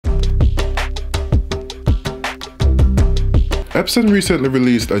Epson recently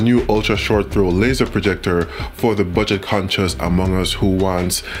released a new ultra short throw laser projector for the budget conscious among us who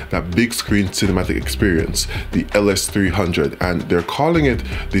wants that big screen cinematic experience, the LS300, and they're calling it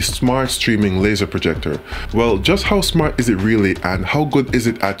the smart streaming laser projector. Well, just how smart is it really, and how good is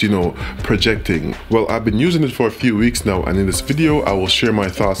it at, projecting? Well, I've been using it for a few weeks now, and in this video I will share my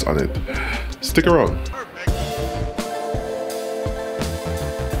thoughts on it. Stick around.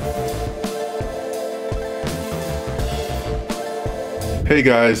 Hey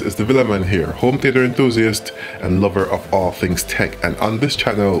guys, it's the Villaman here, home theater enthusiast and lover of all things tech, and on this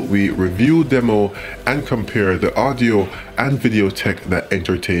channel we review, demo and compare the audio and video tech that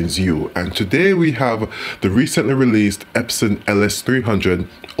entertains you. And today we have the recently released Epson LS300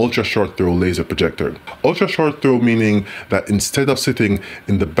 ultra short throw laser projector. Ultra short throw meaning that instead of sitting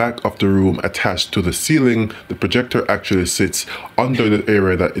in the back of the room attached to the ceiling, the projector actually sits under the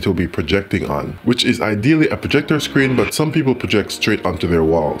area that it will be projecting on, which is ideally a projector screen, but some people project straight onto their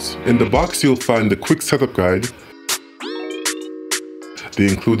walls. In the box you'll find the quick setup guide, the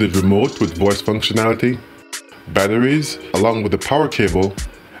included remote with voice functionality, batteries along with the power cable,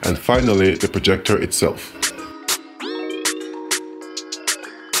 and finally the projector itself.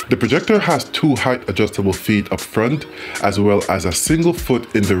 The projector has two height adjustable feet up front as well as a single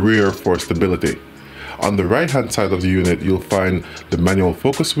foot in the rear for stability. On the right hand side of the unit you'll find the manual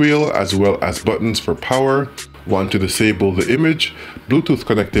focus wheel as well as buttons for power, one to disable the image, Bluetooth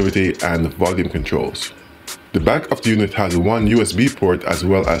connectivity and volume controls. The back of the unit has one USB port as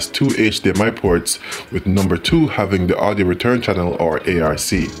well as two HDMI ports, with number 2 having the audio return channel or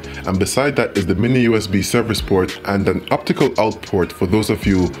ARC. And beside that is the mini USB service port and an optical out port for those of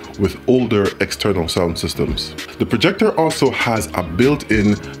you with older external sound systems. The projector also has a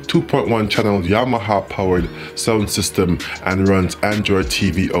built-in 2.1 channel Yamaha powered sound system and runs Android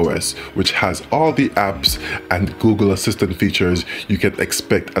TV OS, which has all the apps and Google Assistant features you can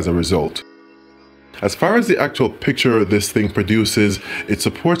expect as a result. As far as the actual picture this thing produces, it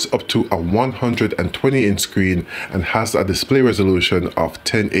supports up to a 120-inch screen and has a display resolution of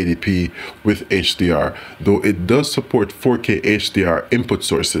 1080p with HDR, though it does support 4K HDR input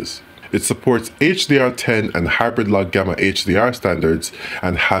sources. It supports HDR10 and hybrid log gamma HDR standards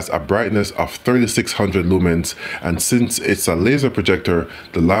and has a brightness of 3600 lumens, and since it's a laser projector,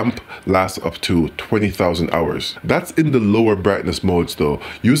 the lamp lasts up to 20,000 hours. That's in the lower brightness modes though.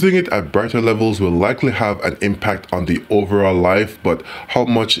 Using it at brighter levels will likely have an impact on the overall life, but how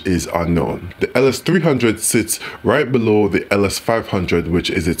much is unknown. The LS300 sits right below the LS500, which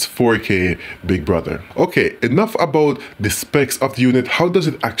is its 4K big brother. Okay, enough about the specs of the unit. How does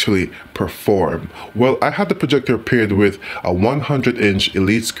it actually perform? Well, I had the projector paired with a 100-inch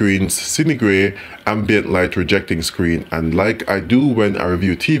Elite Screens Cine Gray ambient light rejecting screen, and like I do when I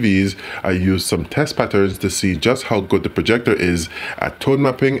review TVs, I use some test patterns to see just how good the projector is at tone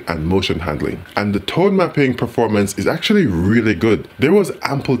mapping and motion handling. And the tone mapping performance is actually really good. There was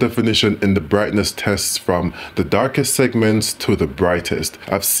ample definition in the brightness tests from the darkest segments to the brightest.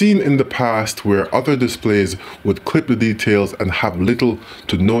 I've seen in the past where other displays would clip the details and have little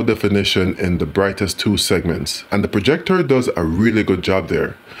to no definition in the brightest 2 segments, and the projector does a really good job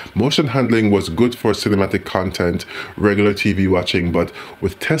there. Motion handling was good for cinematic content, regular TV watching, but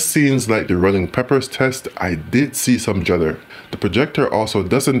with test scenes like the running peppers test, I did see some judder. The projector also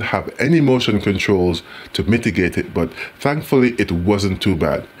doesn't have any motion controls to mitigate it, but thankfully it wasn't too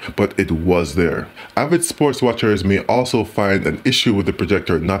bad, but it was there. Avid sports watchers may also find an issue with the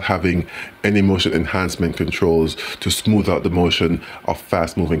projector not having any motion enhancement controls to smooth out the motion of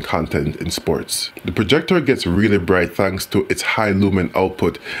fast moving content in sports. The projector gets really bright thanks to its high lumen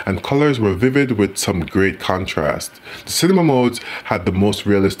output, and colors were vivid with some great contrast. The cinema modes had the most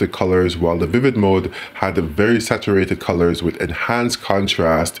realistic colors, while the vivid mode had the very saturated colors with enhanced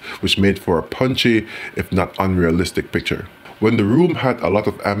contrast, which made for a punchy, if not unrealistic picture. When the room had a lot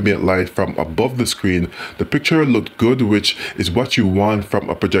of ambient light from above the screen, the picture looked good, which is what you want from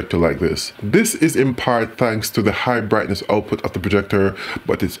a projector like this. This is in part thanks to the high brightness output of the projector,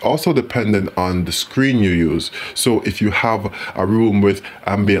 but it's also dependent on the screen you use. So if you have a room with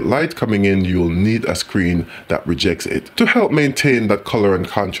ambient light coming in, you'll need a screen that rejects it to help maintain that color and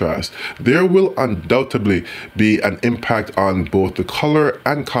contrast. There will undoubtedly be an impact on both the color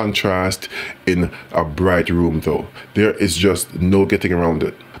and contrast in a bright room though. There is just no getting around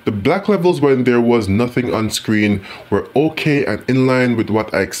it. The black levels when there was nothing on screen were okay and in line with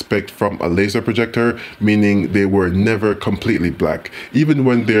what I expect from a laser projector, meaning they were never completely black, even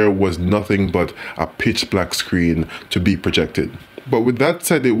when there was nothing but a pitch black screen to be projected. But with that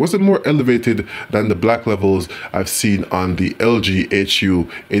said, it wasn't more elevated than the black levels I've seen on the LG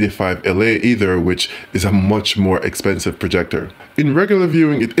HU85LA either, which is a much more expensive projector. In regular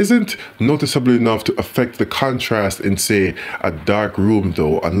viewing, it isn't noticeable enough to affect the contrast in, say, a dark room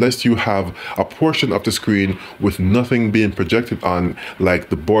though, unless you have a portion of the screen with nothing being projected on, like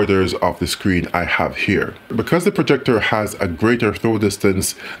the borders of the screen I have here. Because the projector has a greater throw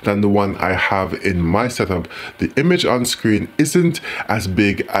distance than the one I have in my setup, the image on screen isn't as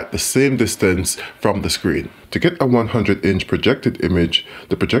big at the same distance from the screen. To get a 100-inch projected image,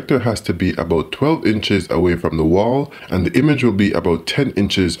 the projector has to be about 12 inches away from the wall, and the image will be about 10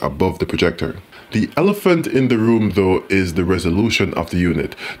 inches above the projector. The elephant in the room though is the resolution of the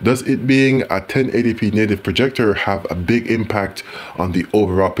unit. Does it being a 1080p native projector have a big impact on the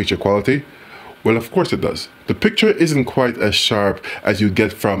overall picture quality? Well, of course it does. The picture isn't quite as sharp as you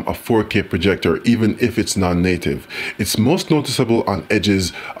get from a 4K projector, even if it's non-native. It's most noticeable on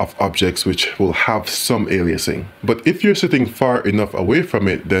edges of objects which will have some aliasing. But if you're sitting far enough away from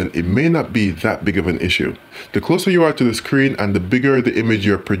it, then it may not be that big of an issue. The closer you are to the screen and the bigger the image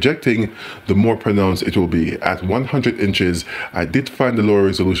you're projecting, the more pronounced it will be. At 100 inches, I did find the lower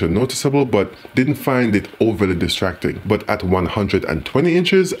resolution noticeable, but didn't find it overly distracting. But at 120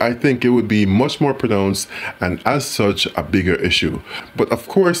 inches, I think it would be much more pronounced and as such a bigger issue. But of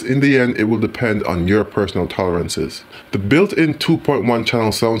course, in the end, it will depend on your personal tolerances. The built-in 2.1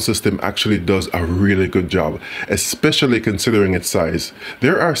 channel sound system actually does a really good job, especially considering its size.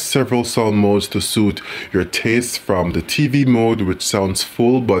 There are several sound modes to suit your tastes, from the TV mode, which sounds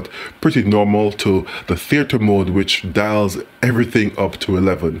full but pretty normal, to the theater mode, which dials everything up to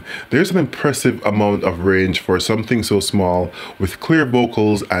 11. There's an impressive amount of range for something so small, with clear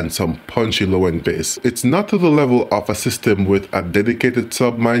vocals and some punchy low-end bass. It's not to the level of a system with a dedicated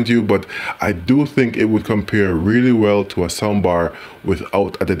sub, mind you, but I do think it would compare really well to a soundbar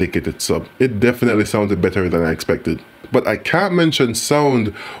without a dedicated sub. It definitely sounded better than I expected. But I can't mention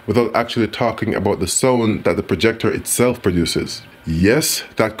sound without actually talking about the sound that the projector itself produces. Yes,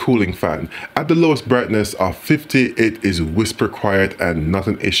 that cooling fan. At the lowest brightness of 50, it is whisper quiet and not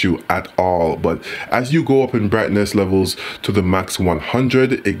an issue at all. But as you go up in brightness levels to the max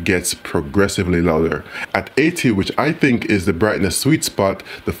 100, it gets progressively louder. At 80, which I think is the brightness sweet spot,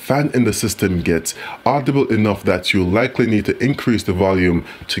 the fan in the system gets audible enough that you likely need to increase the volume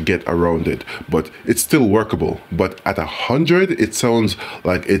to get around it. But it's still workable. But at 100, it sounds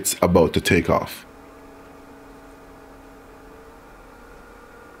like it's about to take off.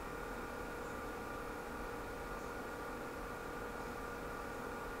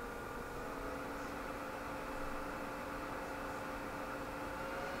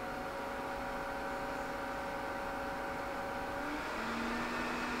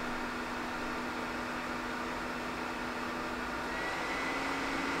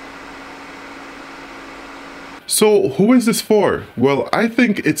 So who is this for? Well, I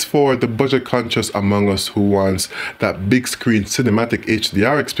think it's for the budget conscious among us who wants that big screen cinematic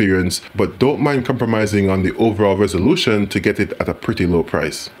HDR experience, but don't mind compromising on the overall resolution to get it at a pretty low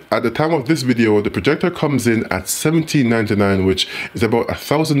price. At the time of this video, the projector comes in at $1799, which is about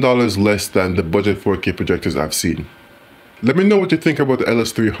 $1,000 less than the budget 4K projectors I've seen. Let me know what you think about the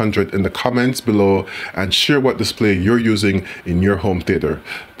LS300 in the comments below, and share what display you're using in your home theater.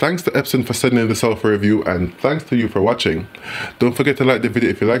 Thanks to Epson for sending this out for review, and thanks to you for watching. Don't forget to like the video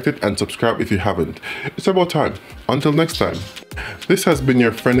if you liked it, and subscribe if you haven't. It's about time. Until next time, this has been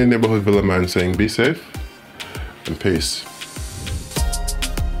your friendly neighborhood Villaman saying be safe and peace.